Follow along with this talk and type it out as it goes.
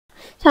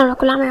שלום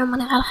לכולם, היום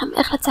אני אראה לכם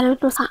איך לצלם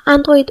את מסך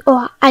האנדרואיד או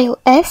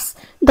ה-iOS.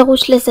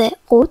 דרוש לזה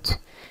רוט.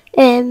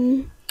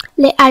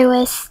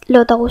 ל-iOS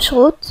לא דרוש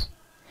רוט.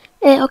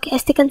 אוקיי,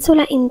 אז תיכנסו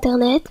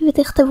לאינטרנט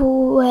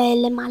ותכתבו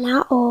למעלה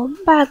או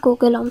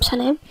בגוגל, לא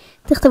משנה,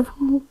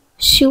 תכתבו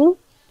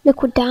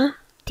show.tv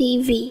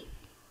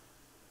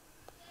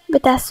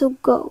ותעשו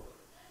go.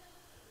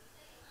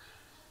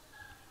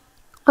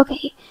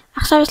 אוקיי,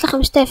 עכשיו יש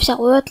לכם שתי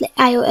אפשרויות,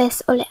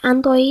 ל-iOS או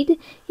לאנדרואיד.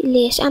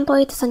 לי יש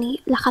אנדרואיד, אז אני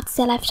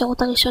לחצתי על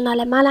האפשרות הראשונה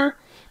למעלה,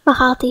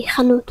 בחרתי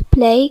חנות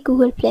פליי,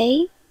 גוגל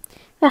פליי,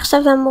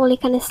 ועכשיו זה אמור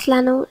להיכנס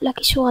לנו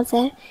לקישור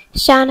הזה,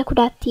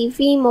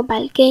 show.tv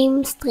מובייל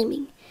גיים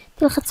סטרימינג.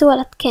 תלחצו על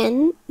התקן,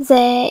 זה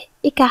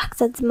ייקח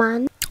קצת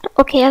זמן.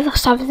 אוקיי, אז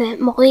עכשיו זה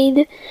מוריד,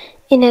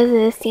 הנה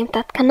זה סיים את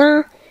ההתקנה.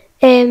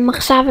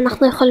 עכשיו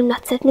אנחנו יכולים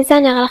לצאת מזה,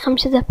 אני אראה לכם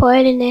שזה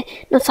פועל. הנה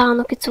נוצר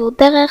לנו קיצור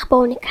דרך,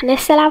 בואו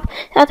ניכנס אליו.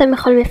 אתם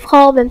יכולים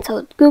לבחור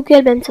באמצעות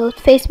גוגל, באמצעות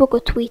פייסבוק או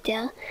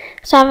טוויטר.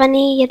 עכשיו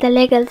אני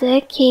אדלג על זה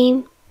כי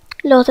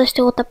לא רוצה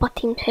שתראו את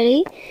הפרטים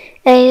שלי.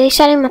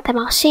 ישאל אם אתם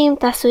מרשים,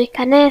 תעשו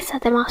ייכנס,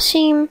 אתם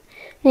מרשים.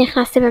 אני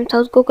נכנסתי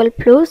באמצעות גוגל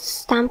פלוס,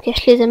 סתם כי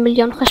יש לי איזה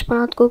מיליון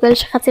חשבונות גוגל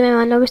שחצי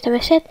מהם אני לא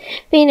משתמשת.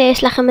 והנה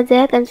יש לכם את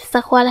זה, אתם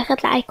תצטרכו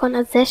ללכת לאייקון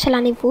הזה של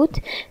הניווט,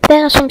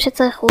 ורשום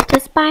שצריך רוט,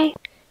 אז ביי.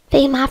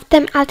 ואם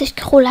אהבתם אל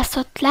תשכחו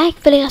לעשות לייק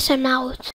ולהירשם לערוץ.